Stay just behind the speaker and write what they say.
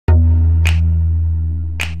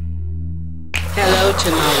to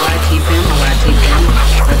my YT fam, welcome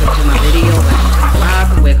to my video, welcome to my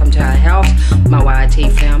live, welcome to our house, my YT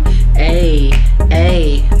fam. Hey,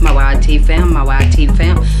 my YT fam,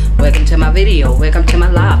 welcome to my video, welcome to my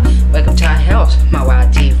live, welcome to our house, my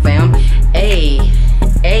YT fam. Hey,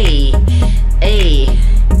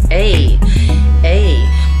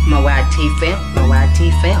 my YT fam,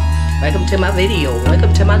 welcome to my video,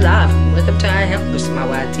 welcome to my live, welcome to our house, my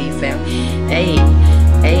YT fam. Hey,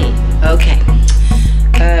 okay.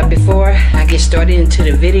 Before I get started into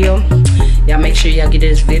the video, y'all make sure y'all give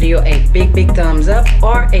this video a big thumbs up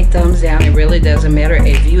or a thumbs down. It really doesn't matter.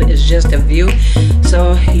 A view is just a view.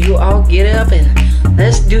 So you all get up and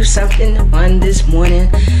let's do something on this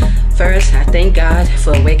morning. First, I thank God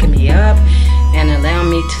for waking me up and allowing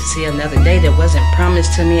me to see another day that wasn't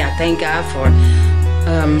promised to me. I thank God for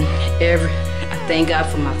I thank God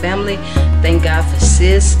for my family. Thank God for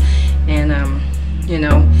sis, and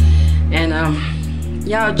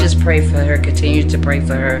y'all just pray for her, continue to pray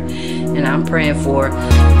for her, and I'm praying for,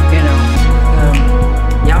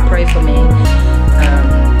 y'all pray for me.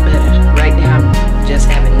 But right now I'm just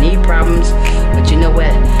having knee problems, but you know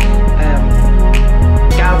what,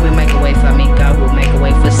 God will make a way for me, God will make a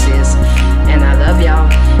way for sis, and I love y'all,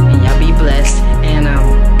 and y'all be blessed, and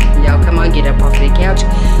y'all come on, get up off the couch,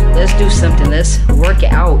 let's do something, let's work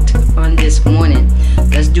out on this morning,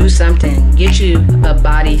 let's do something, get you a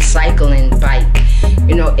body cycling bike,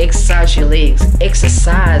 exercise your legs,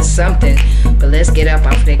 exercise something, but let's get up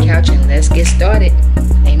off the couch and let's get started.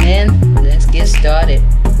 Amen. Let's get started.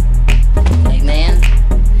 Amen.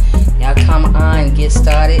 Y'all come on, get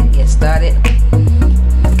started.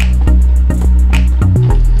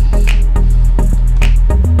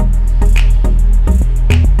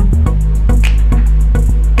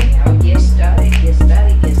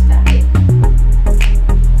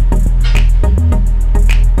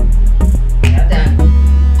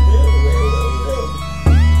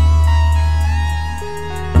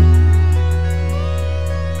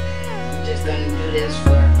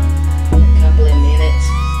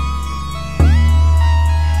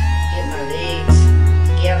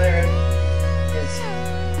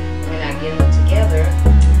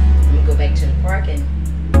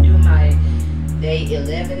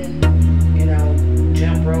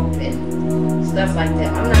 Jump rope and stuff like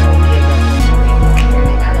that. I'm not gonna give up.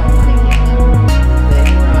 I don't want to give up, but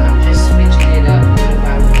I'm just switching it up little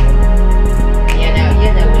by little.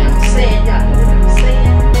 You know what I'm saying. Y'all know what I'm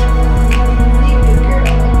saying. Leave your girl.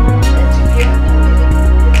 Let your girl know it.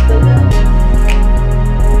 It's the love.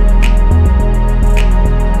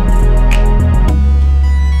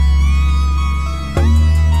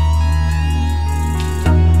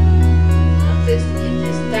 Let's get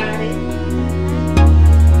this started.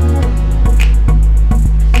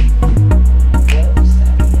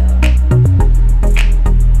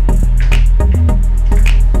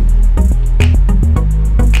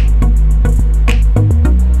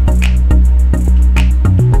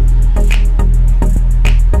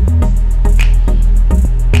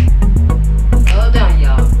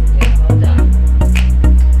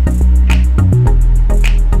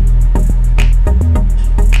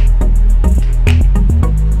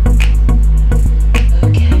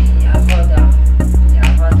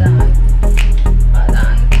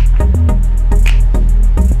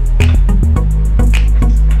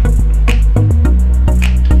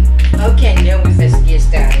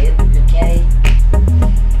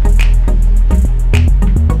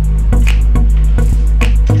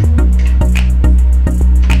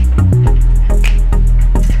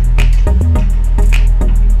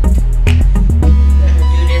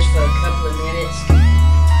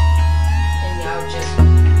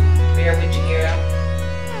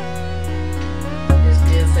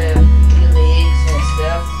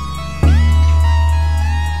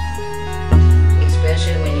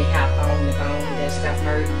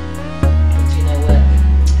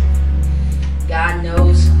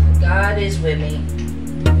 God is with me,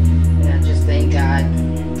 and I just thank God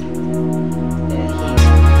that He's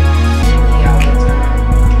with me all the time.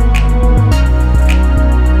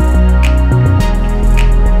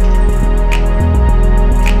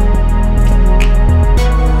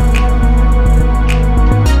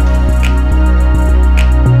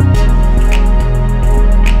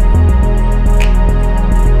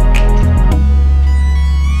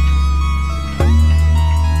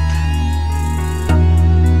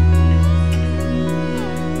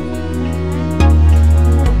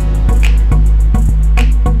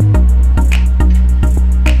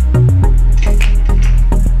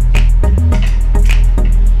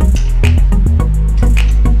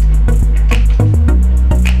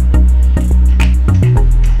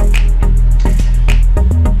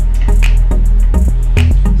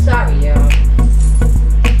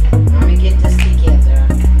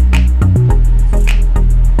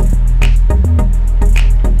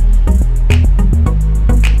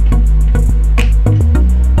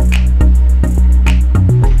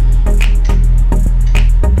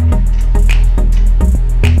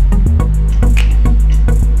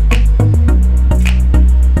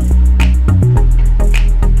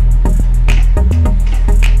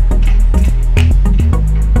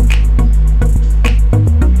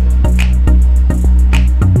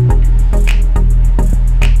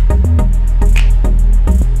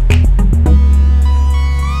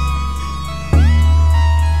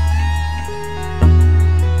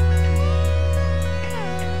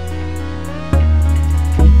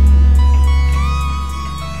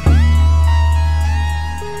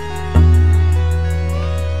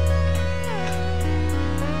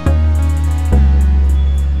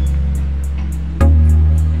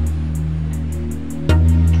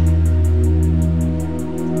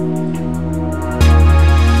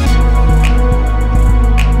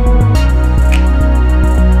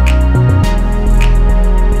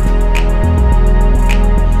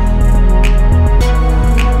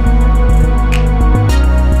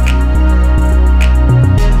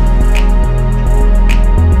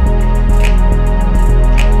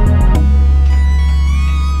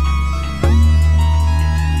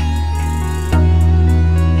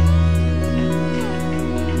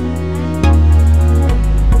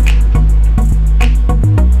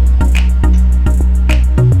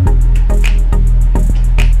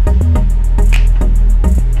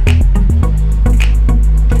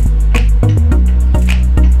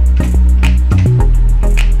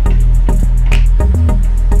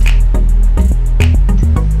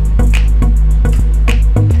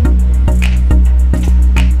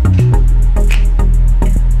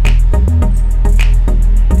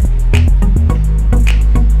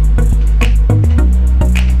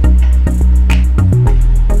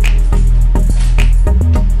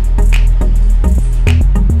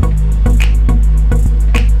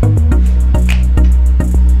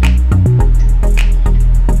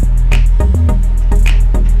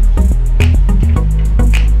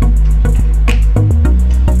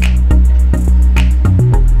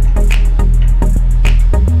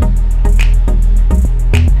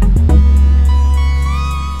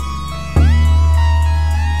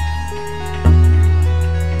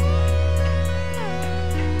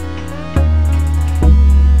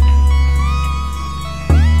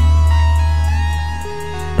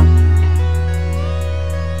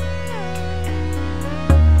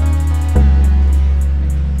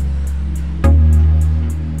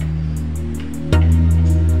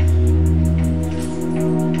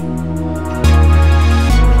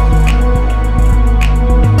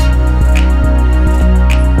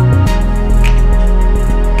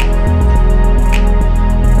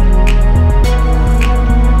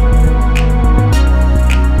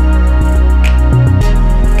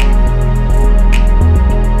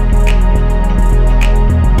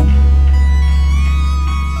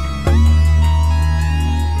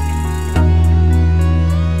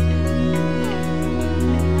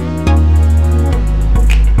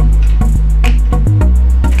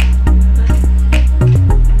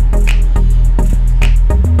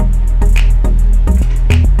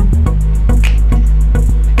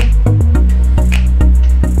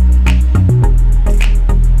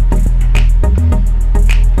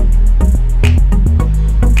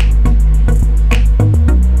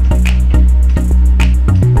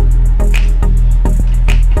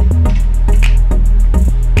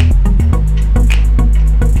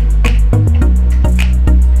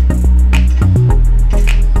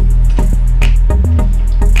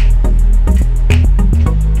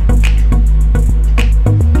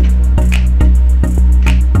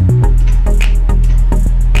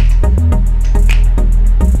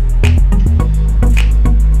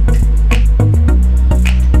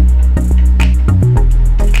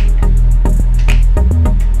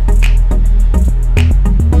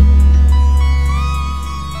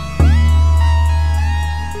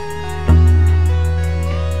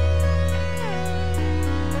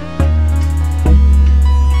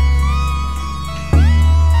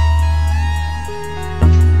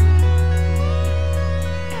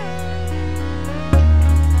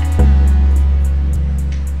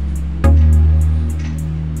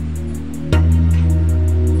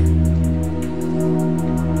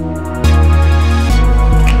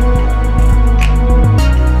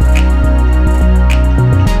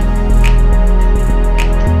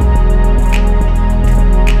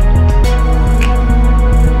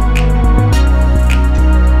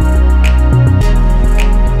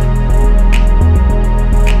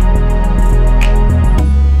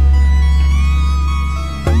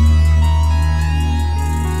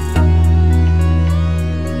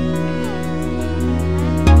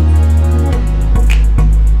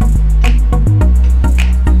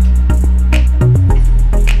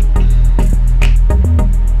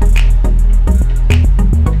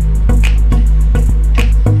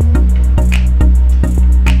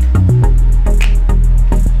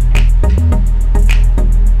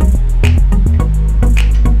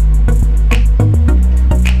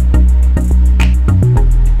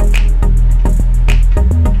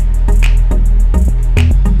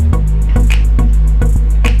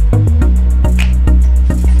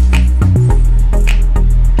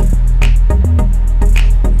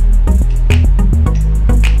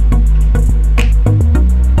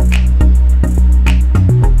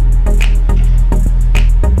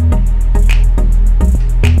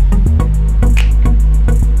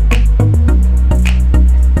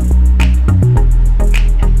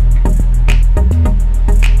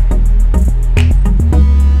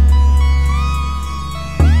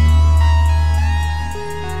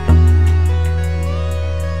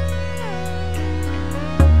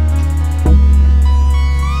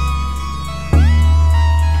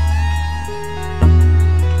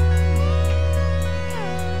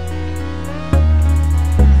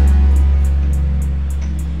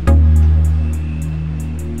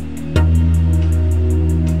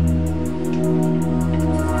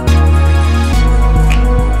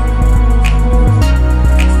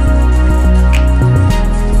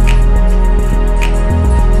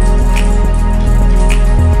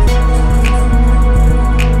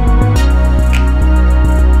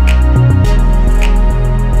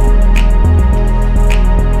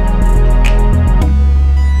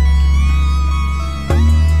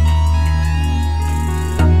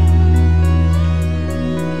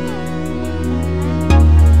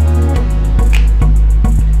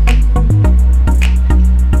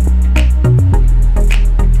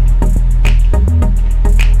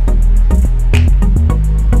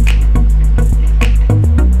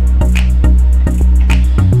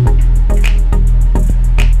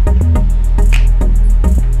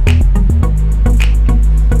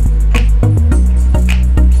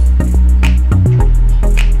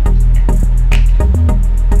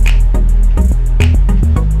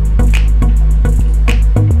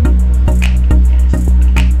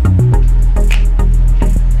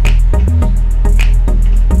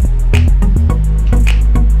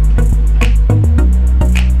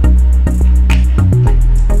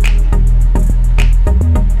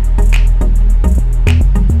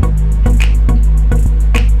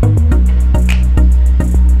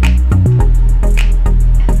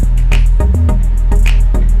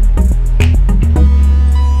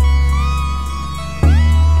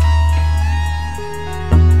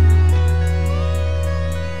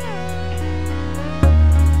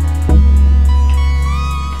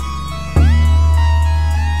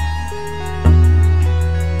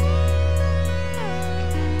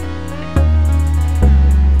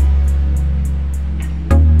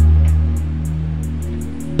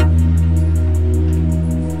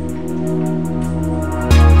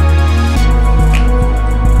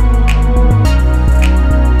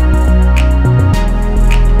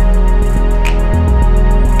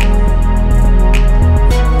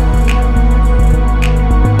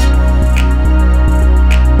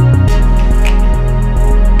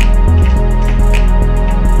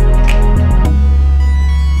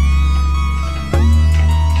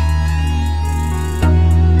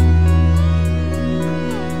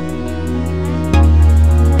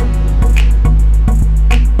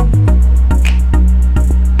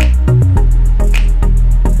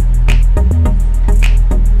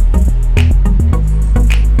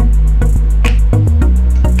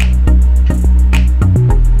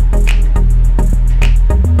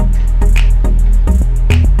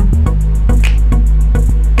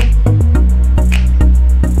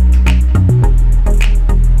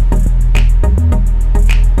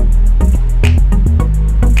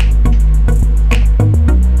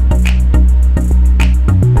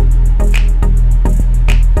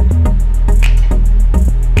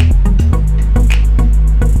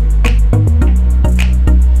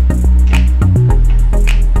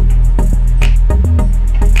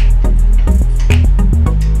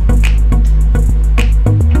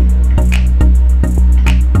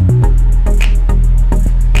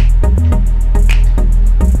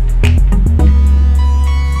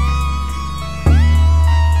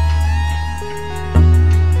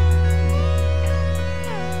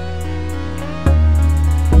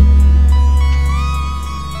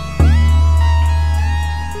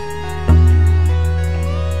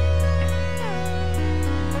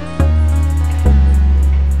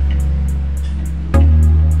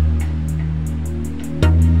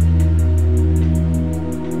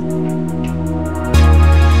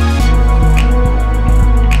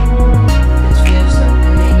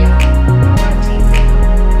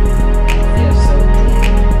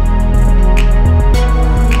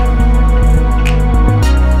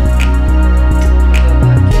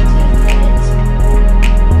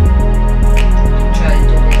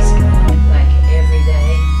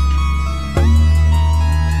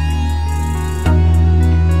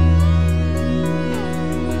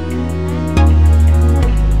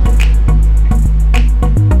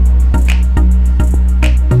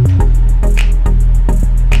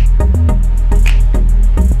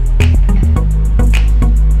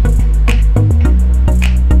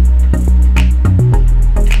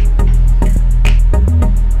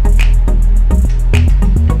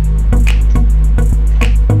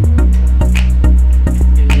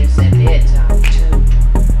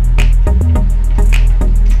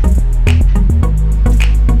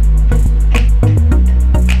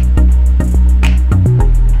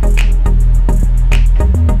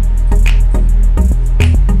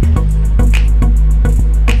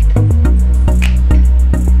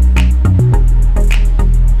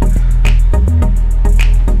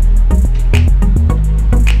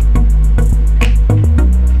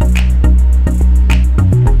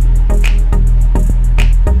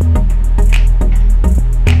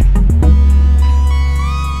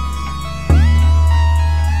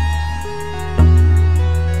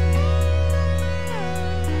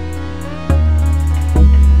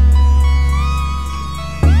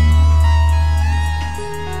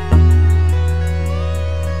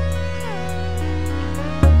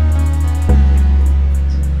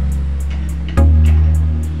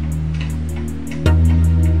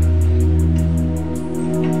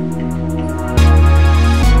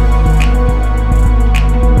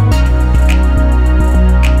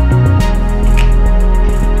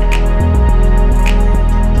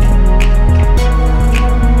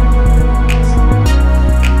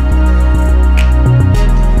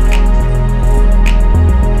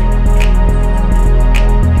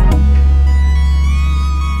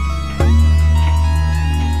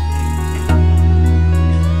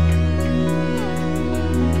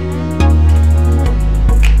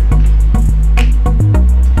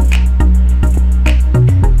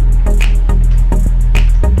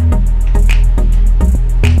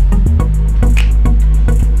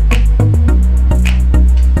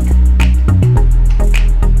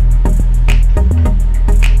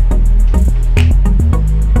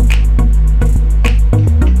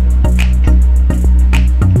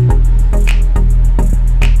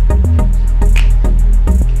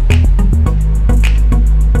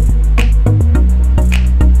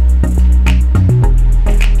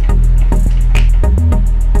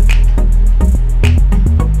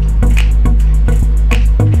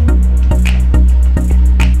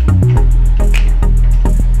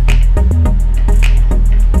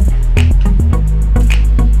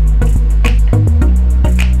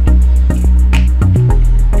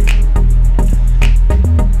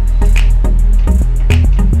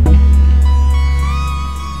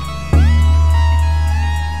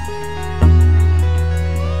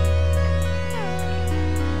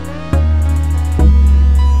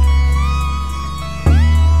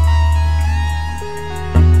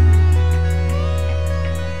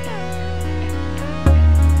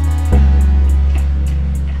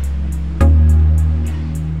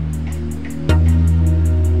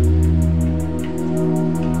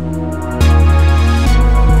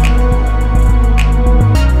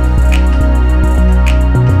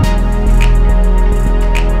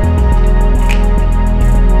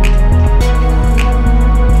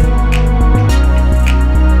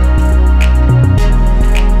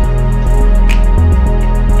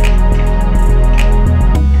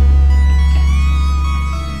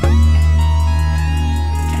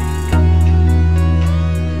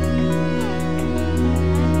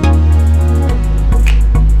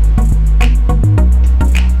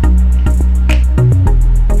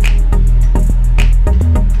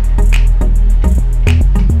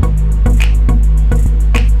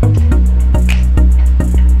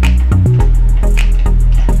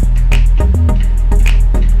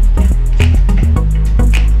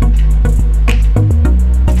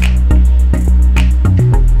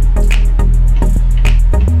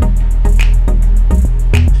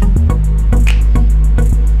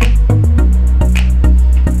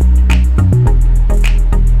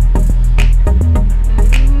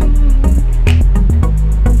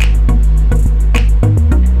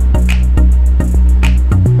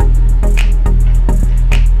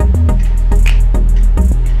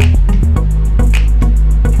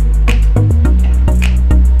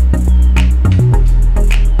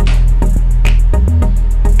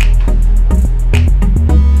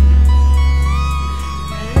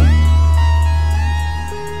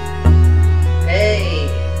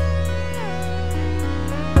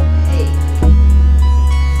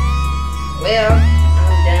 Well,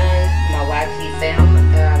 I'm done my YT film.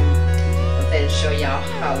 I'm going to show y'all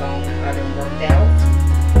how long I done worked out.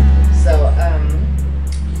 So,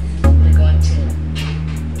 we're going to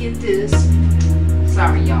get this.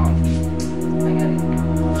 Sorry, y'all. I gotta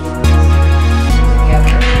get this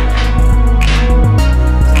together.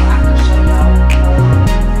 So I can show y'all how I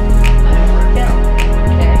done worked out.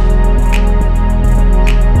 Okay.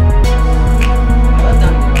 Well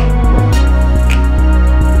done,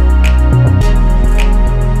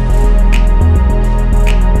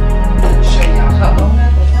 show y'all how long I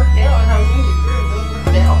done worked out and how long your girl done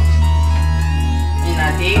worked out. And I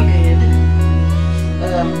did good.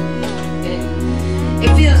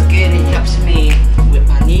 It feels good. It helps me with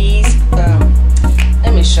my knees.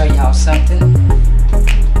 Let me show y'all something.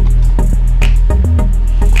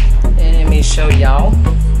 Let me show y'all.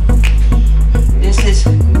 This is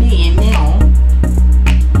me now.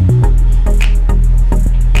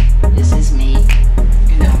 This is me.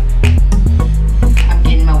 You know, I'm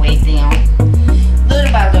getting my weight down.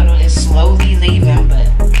 Little by little, it's slowly leaving, but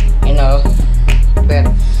you know, but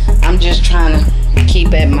I'm just trying to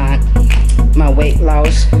keep at my weight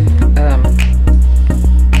loss.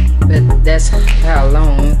 But that's how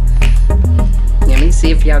long. Let me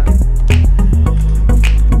see if y'all.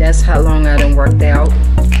 That's how long I done worked out.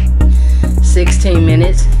 16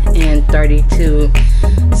 minutes and 32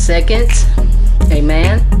 seconds.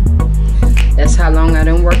 Amen. That's how long I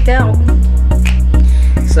done worked out.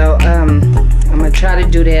 So I'm gonna try to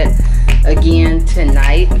do that again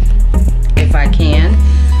tonight if I can.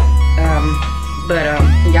 But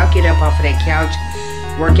y'all get up off of that couch,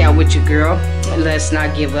 work out with your girl. Let's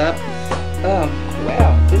not give up.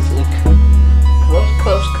 Wow, this is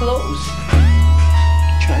close.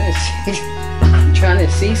 Trying to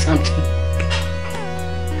see something.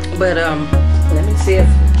 But let me see if.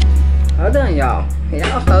 Hold on, y'all.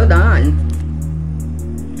 Y'all hold on.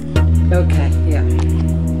 Okay, yeah.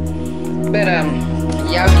 But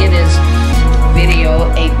y'all get this video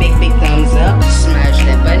a big thumbs up. Smash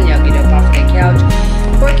that button. Y'all get up off that couch,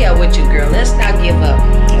 work out with your girl. Let's not give up.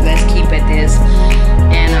 Let's keep at this.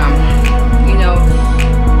 And you know,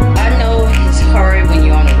 I know it's hard when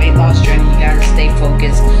you're on a weight loss journey. You gotta stay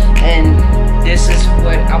focused, and this is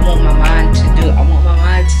what I want my mind to do. I want my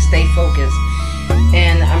mind to stay focused,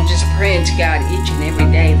 and I'm just praying to God each and every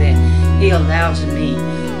day that He allows me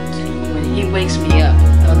when He wakes me up,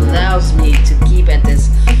 allows me to keep at this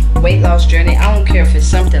weight loss journey. I don't care if it's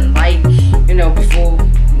something light, you know, before,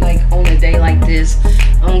 like on a day like this.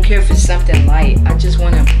 I don't care if it's something light. I just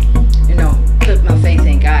want to, you know, put my faith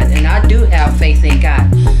in God. And I do have faith in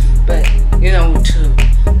God. But, you know, to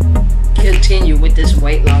continue with this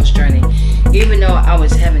weight loss journey. Even though I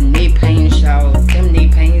was having knee pains, y'all, them knee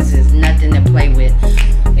pains is nothing to play with.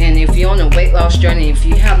 And if you're on a weight loss journey, if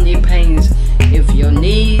you have knee pains, if your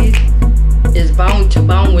knee is bone to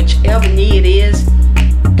bone, whichever knee it is,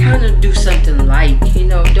 kind of do something light, you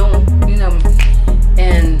know, don't, you know.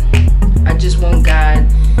 And I just want God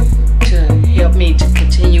to help me to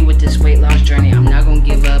continue with this weight loss journey. I'm not gonna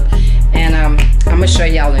give up. And I'm gonna show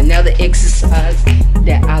y'all another exercise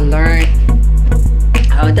that I learned.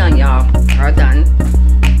 All done, y'all. All done.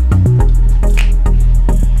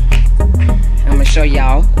 I'm gonna show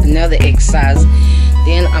y'all another exercise.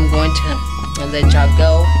 Then I'm going to let y'all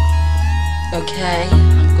go. Okay,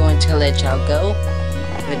 I'm going to let y'all go.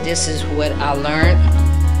 But this is what I learned.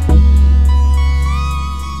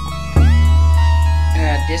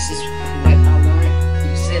 This is what I learned.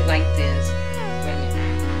 You sit like this. Wait a minute.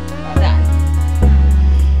 Hold on.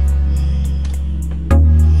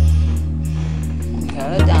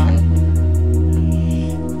 Hold on.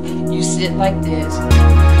 You sit like this.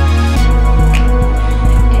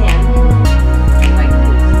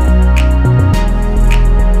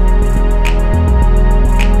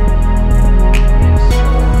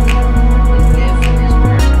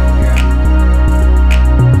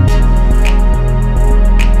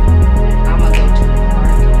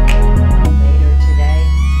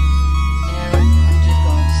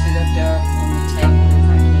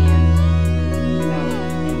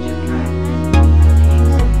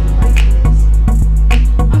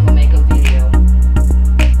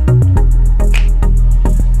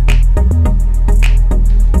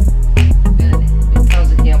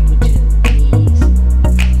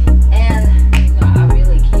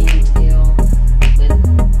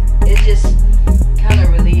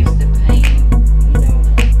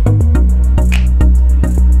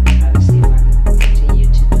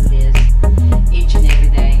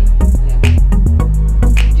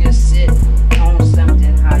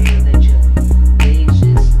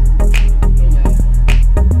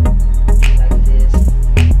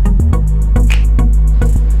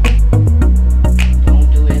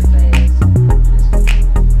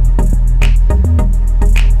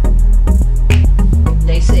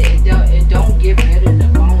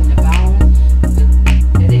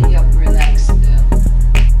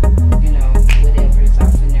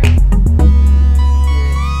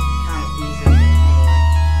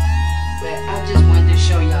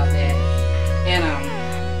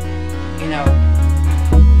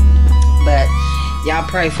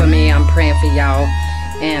 for me. I'm praying for y'all,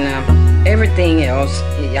 and everything else,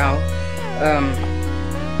 y'all.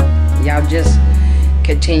 Y'all just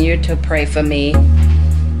continue to pray for me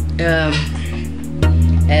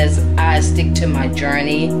as I stick to my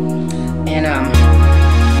journey, and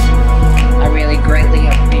I really greatly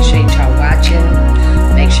appreciate y'all watching.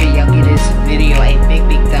 Make sure y'all give this video a big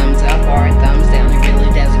thumbs up or a thumbs down. It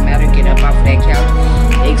really doesn't matter. Get up off of that couch,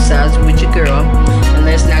 exercise with your girl, and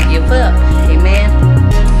let's not give up. Amen.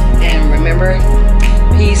 And remember,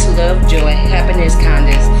 peace, love, joy, happiness,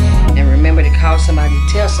 kindness. And remember to call somebody,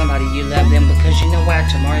 tell somebody you love them, because you know why?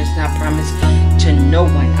 Tomorrow is not promised to no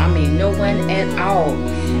one. I mean, no one at all.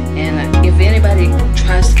 And if anybody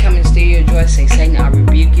tries to come and steal your joy, say, Satan, I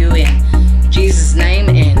rebuke you in Jesus' name,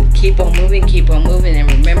 and keep on moving,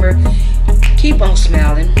 and remember, keep on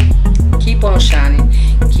smiling, keep on shining,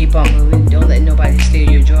 keep on moving. Don't let nobody steal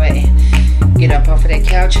your joy, and get up off of that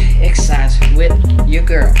couch, exercise with your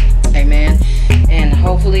girl. Amen. And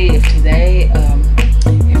hopefully, if today,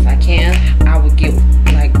 if I can, I would get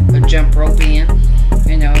like a jump rope in,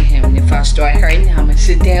 you know, and if I start hurting, I'm gonna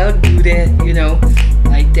sit down, do that, you know,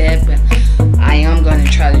 like that. But I am gonna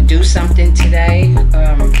try to do something today.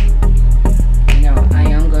 You know, I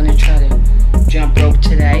am gonna try to jump rope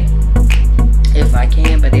today if I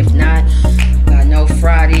can, but if not, I know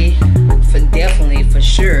Friday, definitely for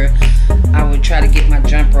sure, I would try to get my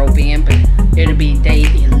jump rope in, but it'll be day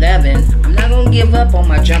 11. I'm not gonna give up on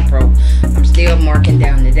my jump rope. I'm still marking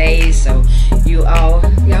down the days, so y'all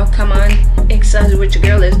come on, exercise with your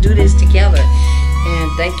girl. Let's do this together.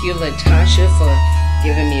 And thank you, Latasha, for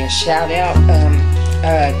giving me a shout out.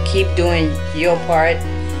 Keep doing your part,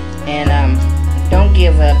 and don't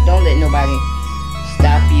give up. Don't let nobody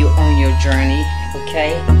stop you on your journey,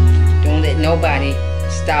 okay? Don't let nobody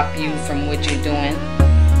stop you from what you're doing,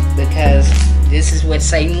 because this is what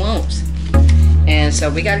Satan wants. And so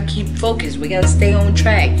we gotta keep focused. We gotta stay on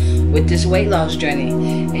track with this weight loss journey.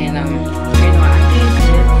 And you know, I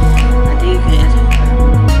did good.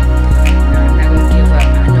 I'm not gonna give up.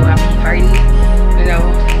 I know I'll be hurting, you know,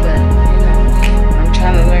 but you know, I'm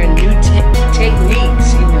trying to learn new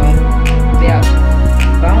techniques, you know, about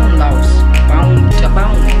bone loss, bone to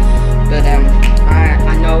bone. But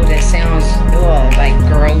I know that sounds like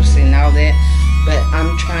gross and all that, but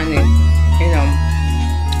I'm trying to, you know.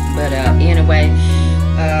 But anyway,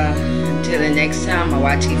 till the next time,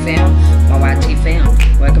 my YT fam,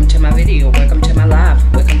 welcome to my video, welcome to my live,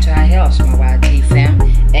 welcome to our house, my YT fam.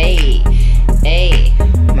 Hey,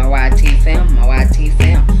 my YT fam,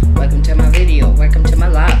 welcome to my video, welcome to my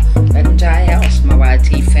live, welcome to our house, my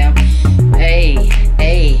YT fam. Hey,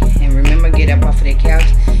 and remember, get up off of the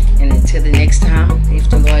couch, and until the next time, if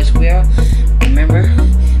the Lord's will, remember,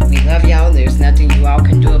 we love y'all. There's nothing you all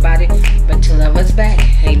can do about it but to love us back.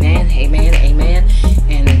 Amen, amen, amen.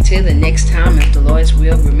 And until the next time, if the Lord's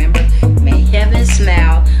will, remember, may heaven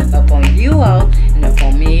smile upon you all and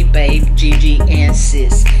upon me, babe, Gigi, and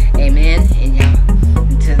sis. Amen. And y'all,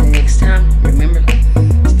 until the next time, remember,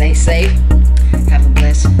 stay safe. Have a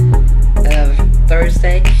blessed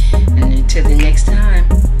Thursday. And until the next time,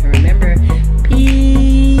 remember,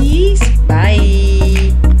 peace.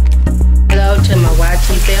 Bye. Hello to my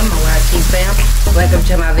YT fam, welcome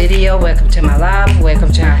to my video, welcome to my live,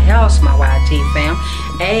 welcome to our house, my YT fam.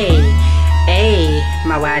 Hey,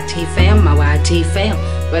 my YT fam,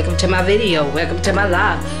 welcome to my video, welcome to my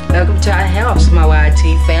live, welcome to our house, my YT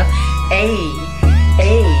fam. Hey,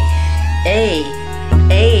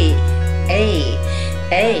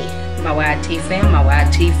 my YT fam,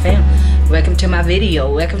 welcome to my video,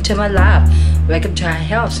 welcome to my live, welcome to our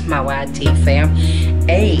house, my YT fam.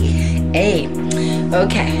 Hey,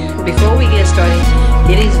 okay, before we get started,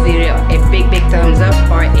 give this video a big thumbs up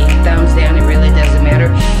or a thumbs down. It really doesn't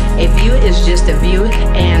matter. A view is just a view.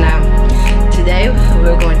 And today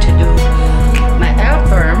we're going to do my out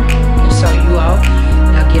firm. So you all,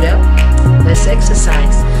 now get up, let's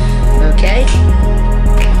exercise. Okay,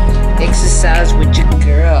 exercise with your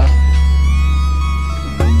girl.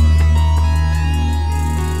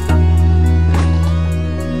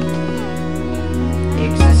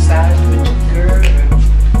 Exercise with your girl.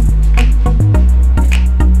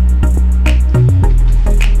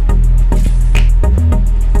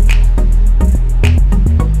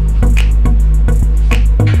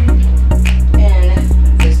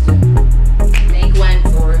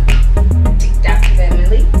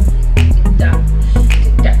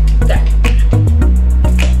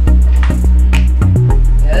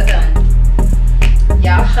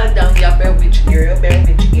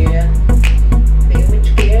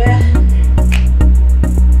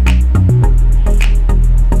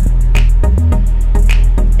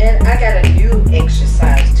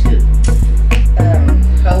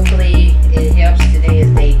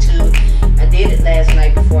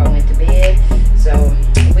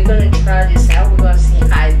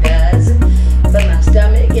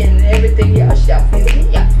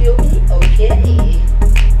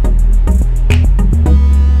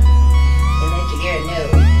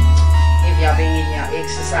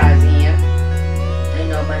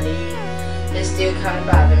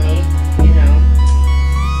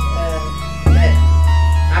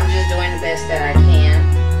 best that I can.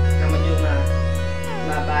 I'm gonna do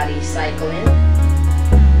my body cycling.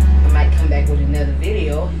 I might come back with another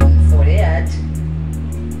video for that.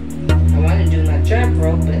 I want to do my jump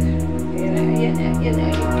rope, but you know, your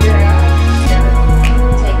girl,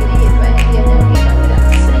 take it easy, but you know what I'm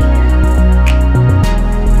saying.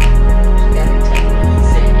 You gotta take it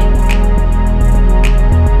easy.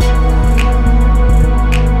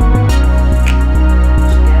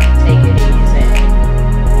 Take it easy.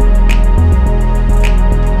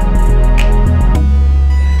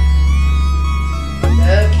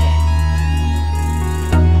 Okay.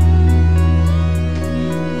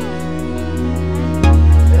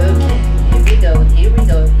 Okay, here we go, here we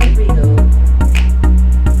go, here we go.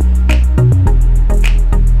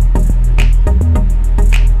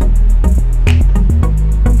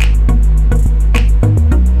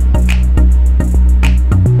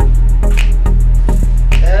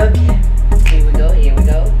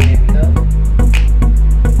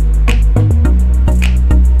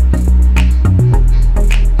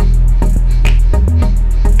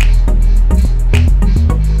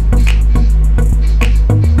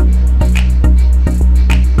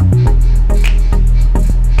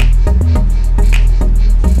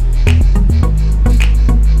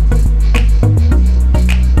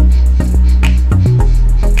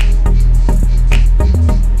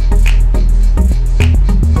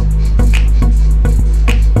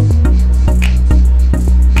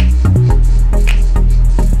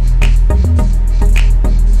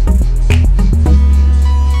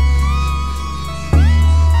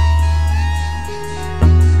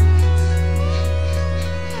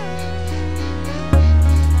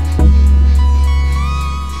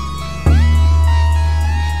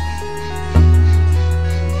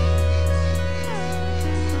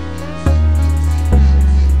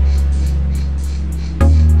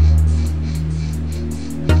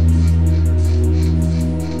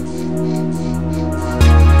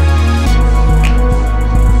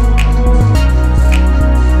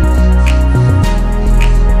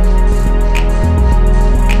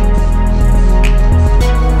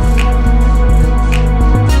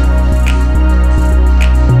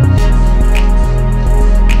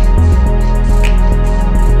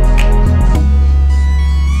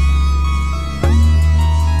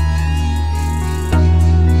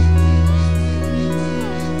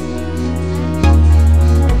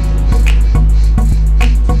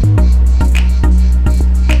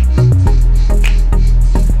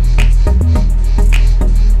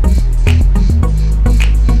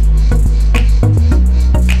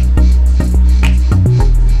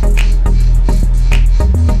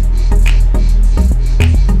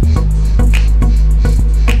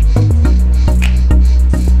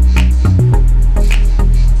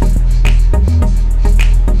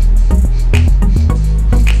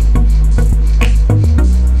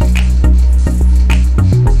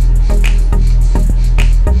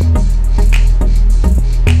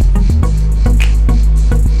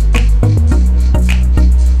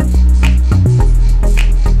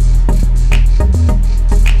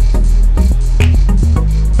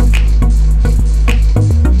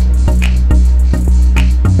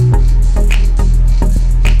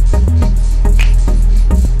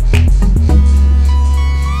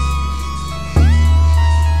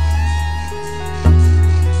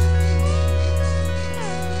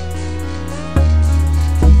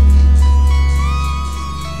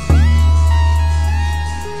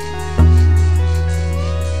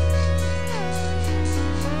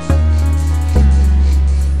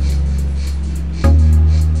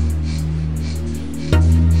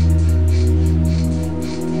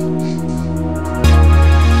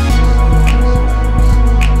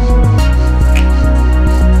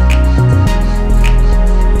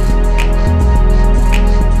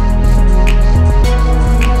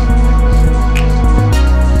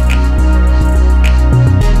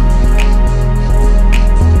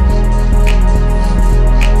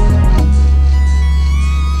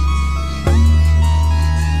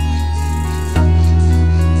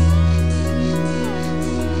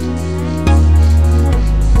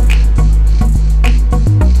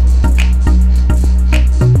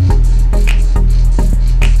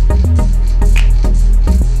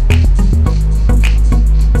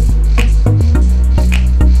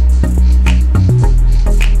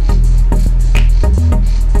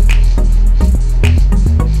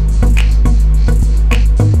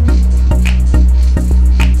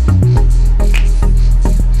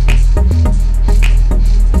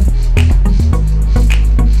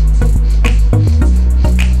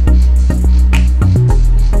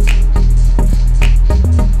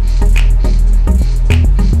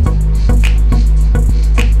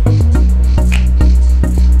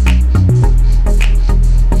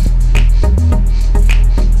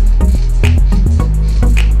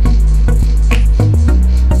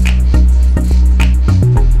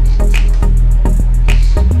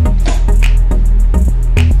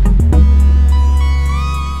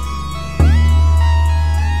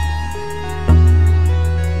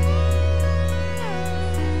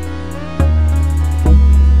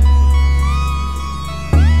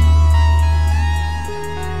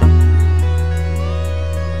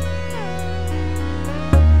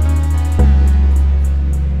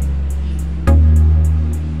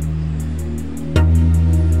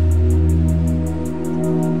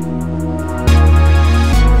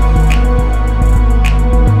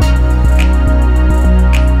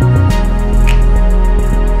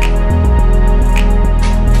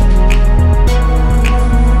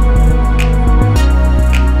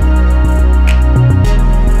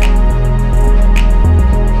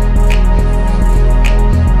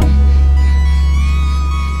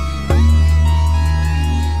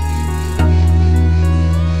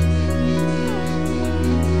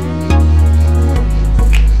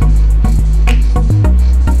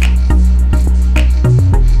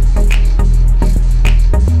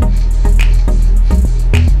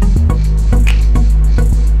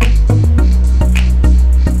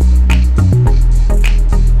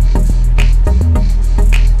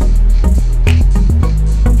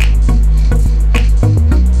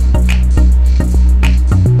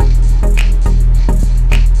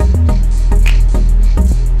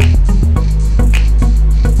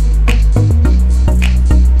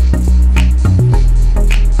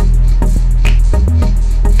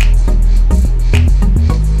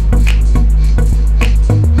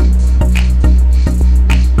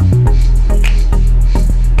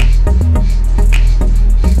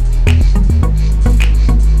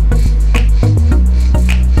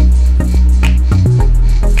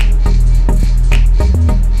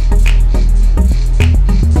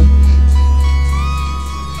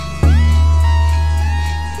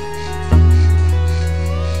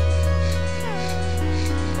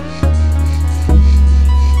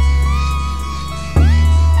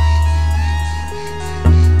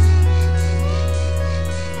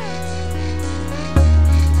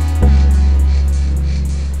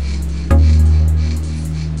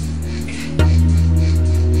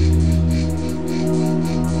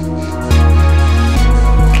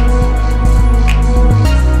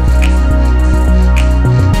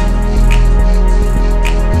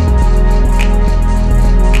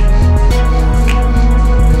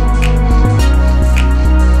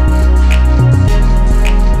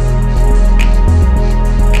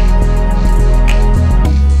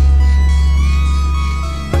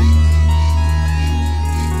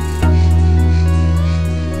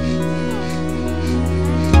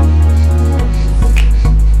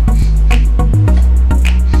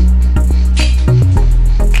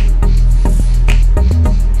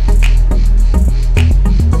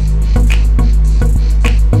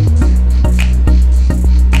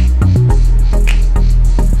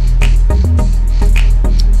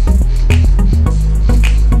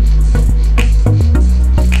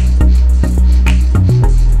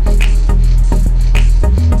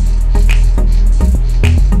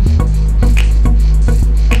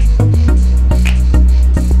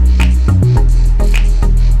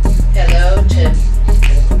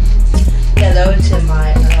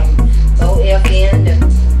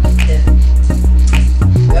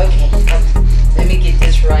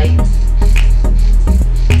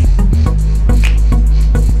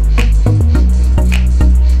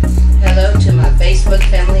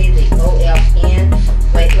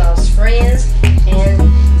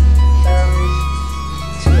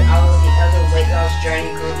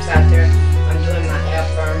 training groups out there. I'm doing my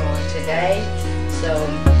affirm on today. So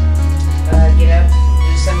get up,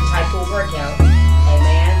 do some type of workout.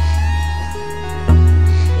 Amen.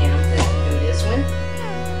 Yeah, I'm going to do this one.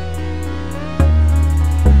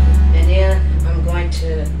 And then I'm going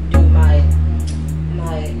to do my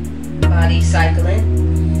body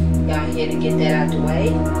cycling down here to get that out the way.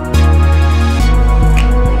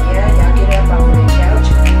 Yeah, y'all get up off of the couch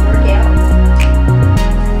and work out.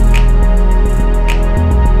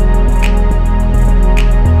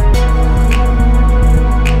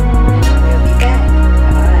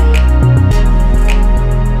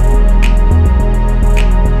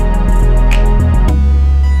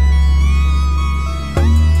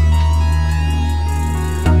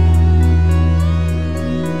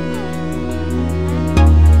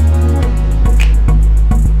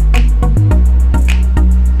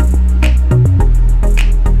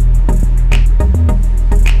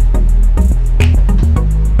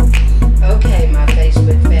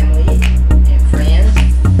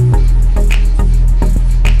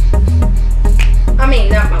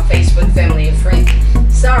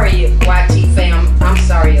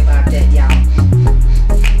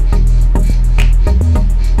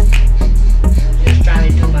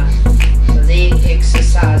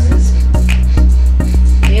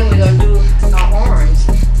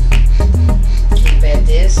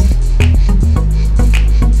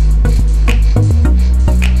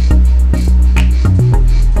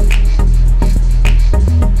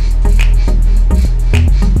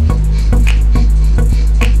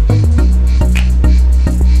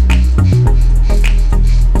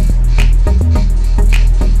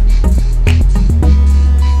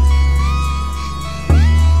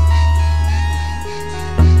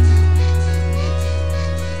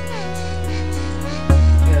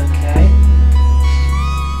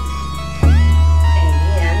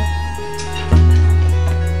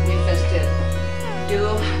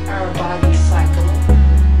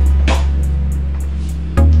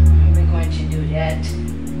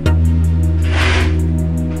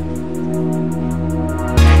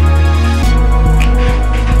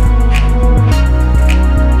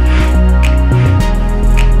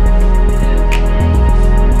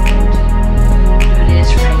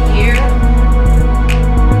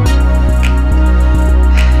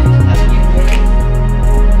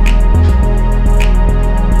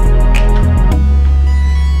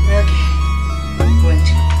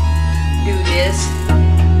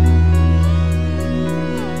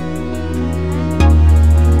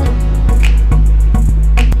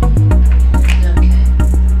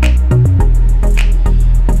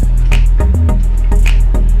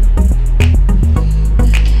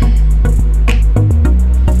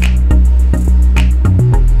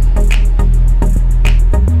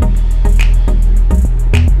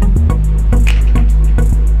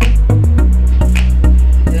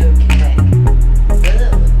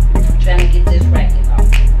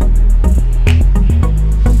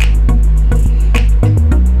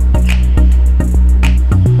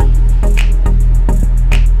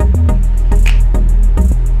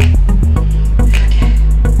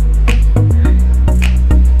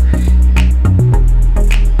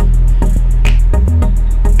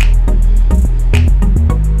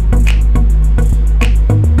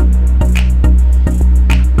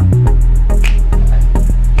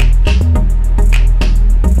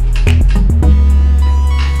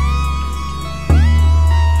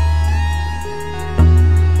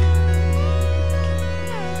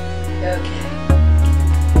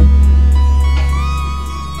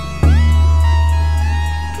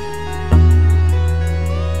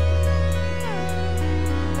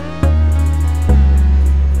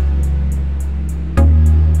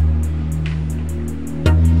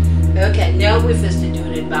 Okay, now we're supposed to do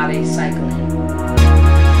the body cycling.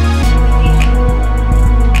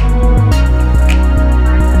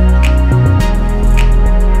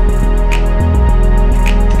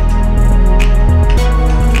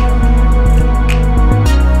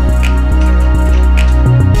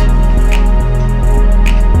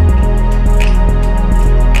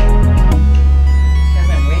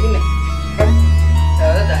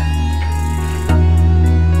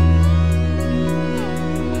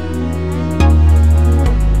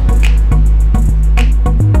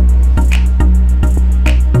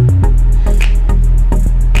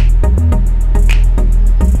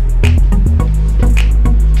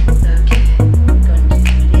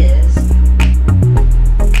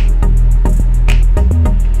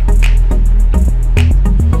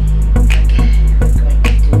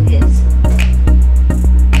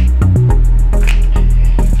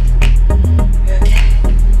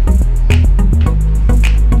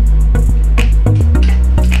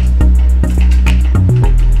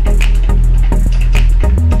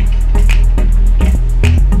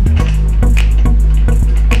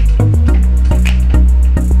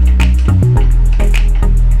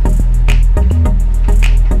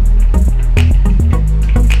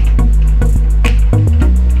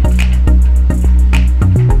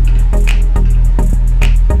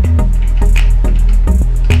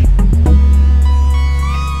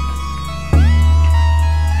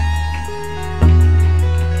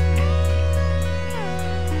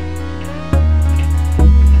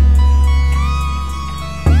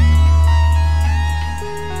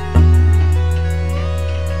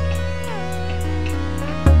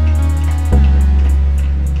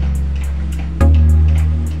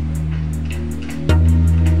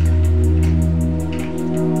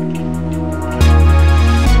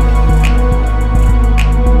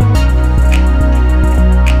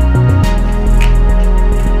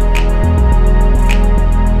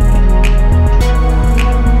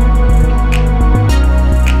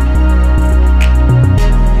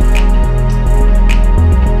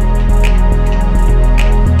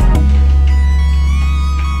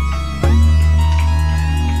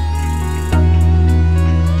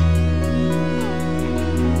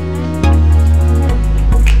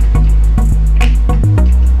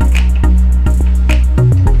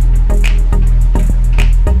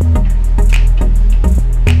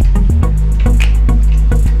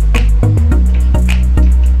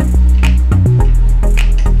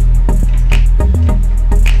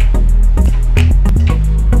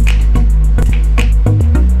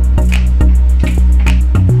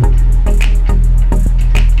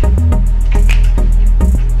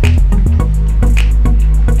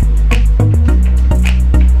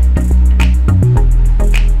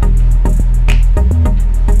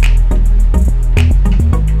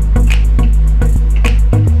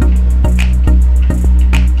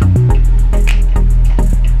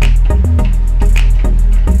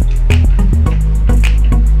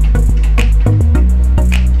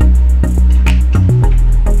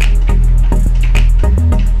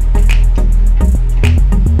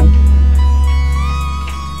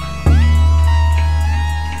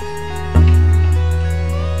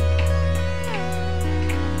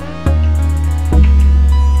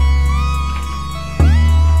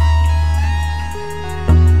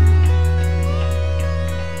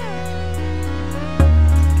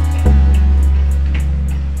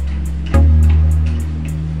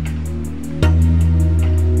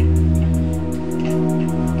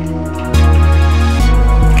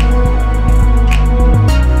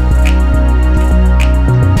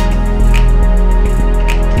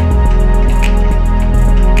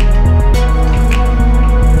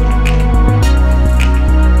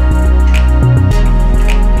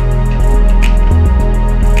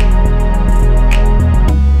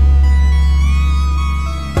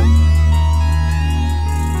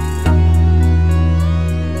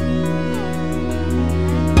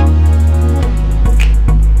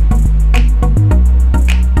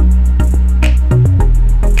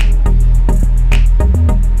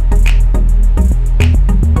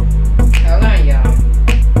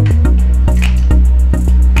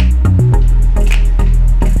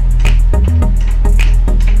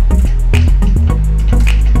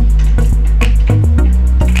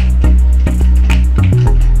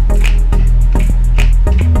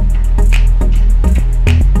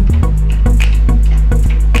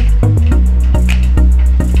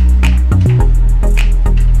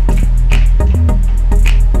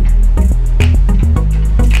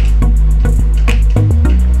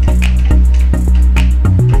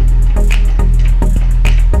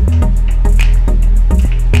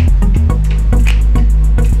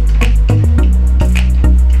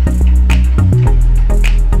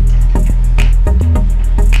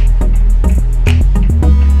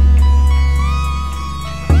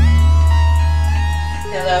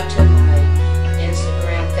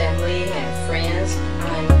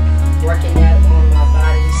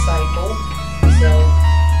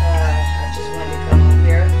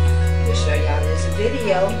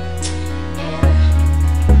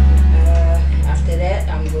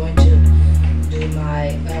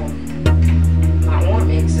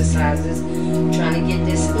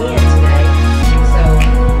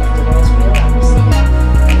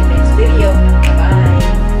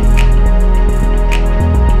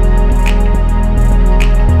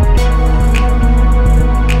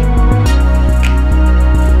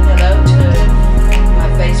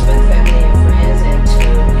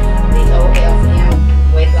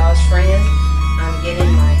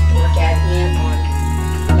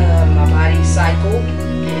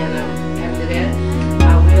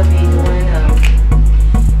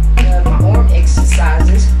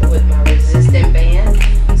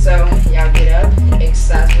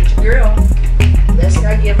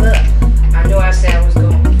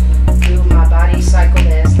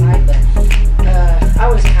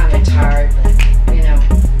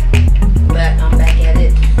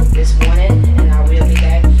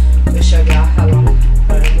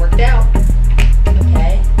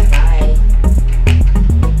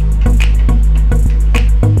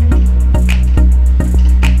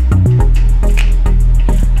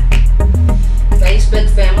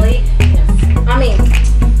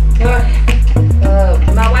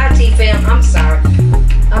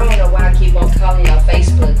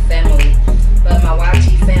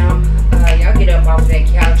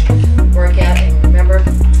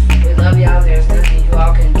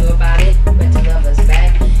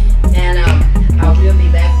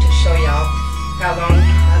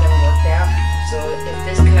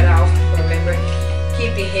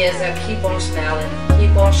 keep your heads up, keep on smiling,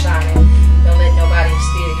 keep on shining. Don't let nobody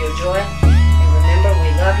steal your joy. And remember, we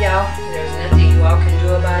love y'all. There's nothing you all can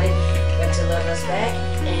do about it but to love us back.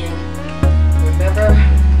 And remember,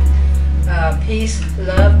 peace,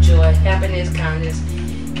 love, joy, happiness, kindness.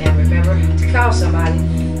 And remember to call somebody,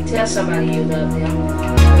 tell somebody you love them.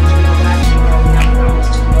 But you know by tomorrow, we not promise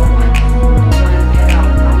to no one. No one at all.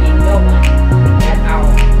 I mean, no one at all.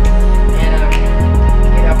 And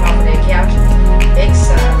get up off of that couch,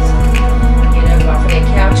 exercise. Get up off of that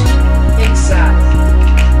couch, exercise.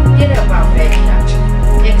 Get up off that couch,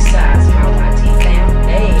 exercise, my YT fam.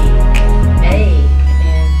 Hey, hey.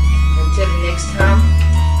 And until the next time,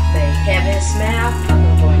 may heaven smile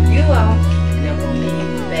upon you all.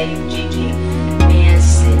 Babe, Gigi, and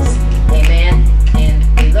sis. Amen.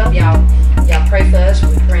 And we love y'all.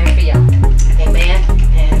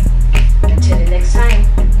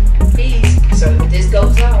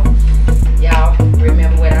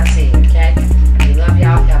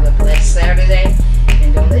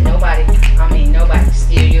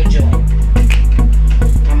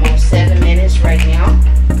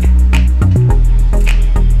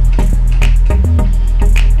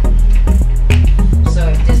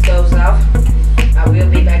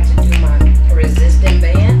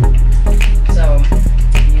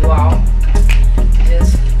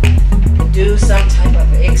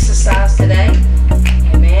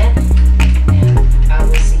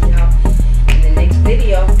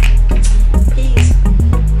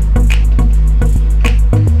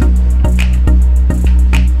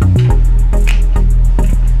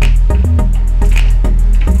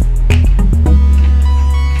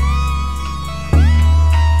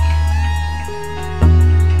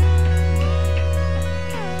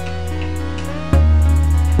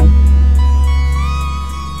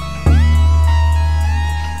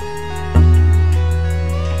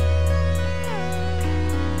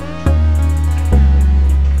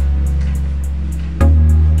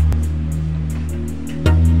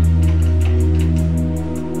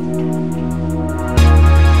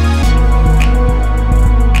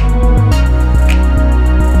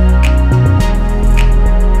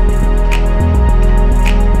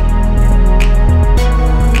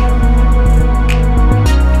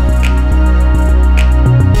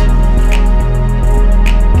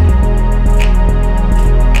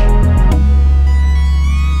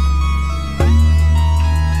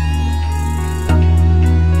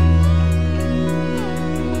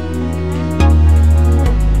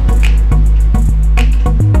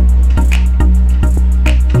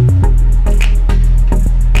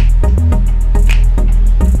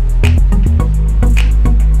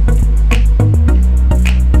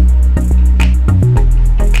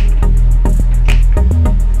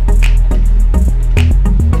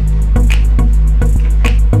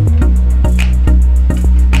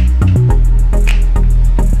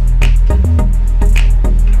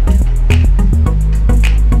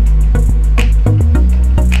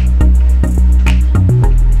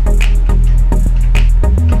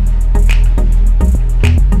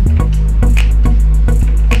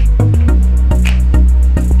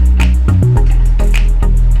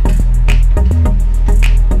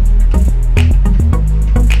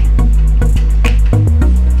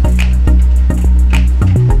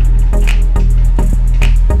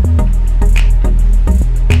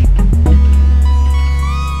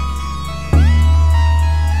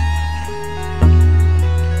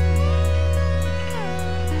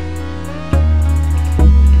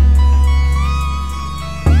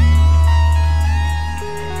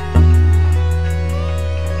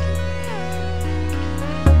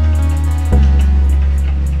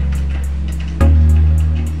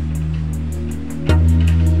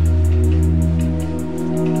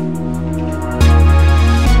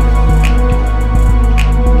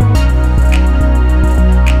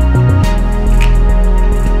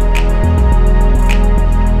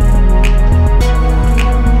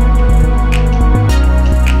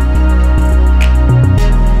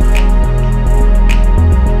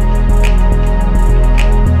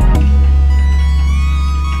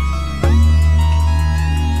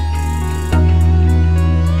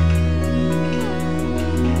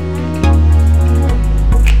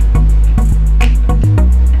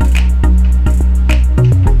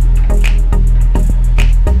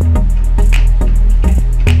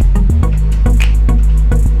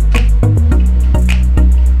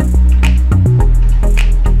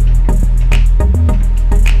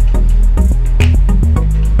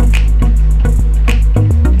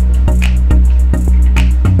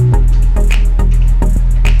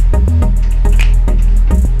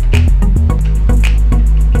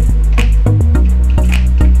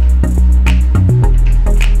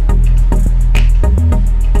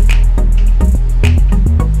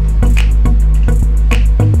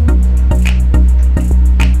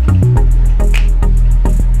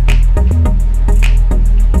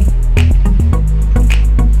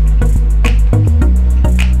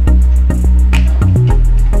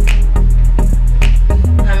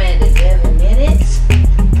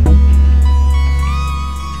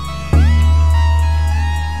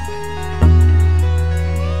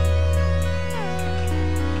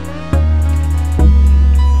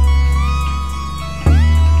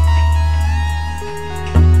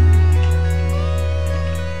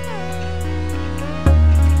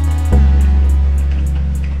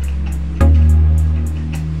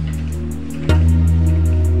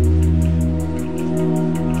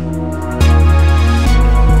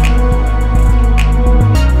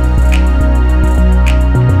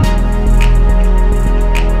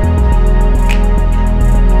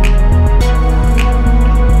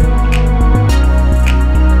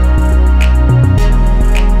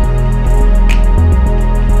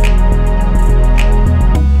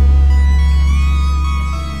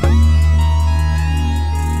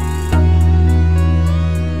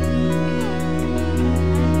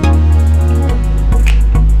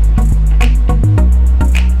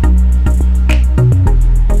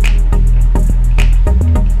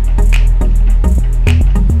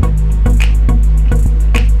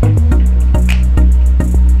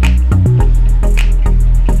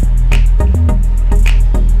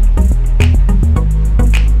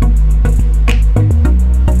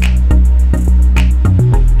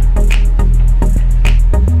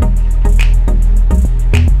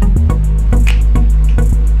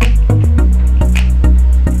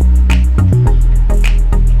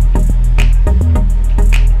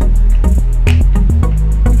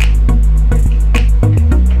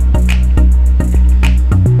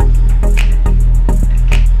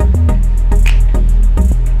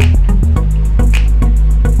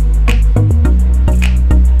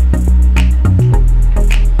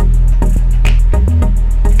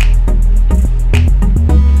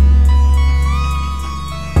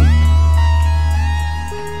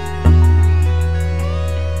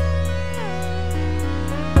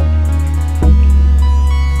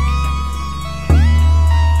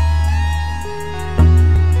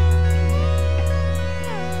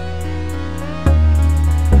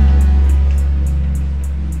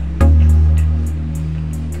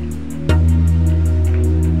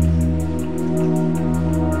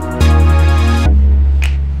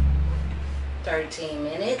 19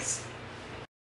 minutes.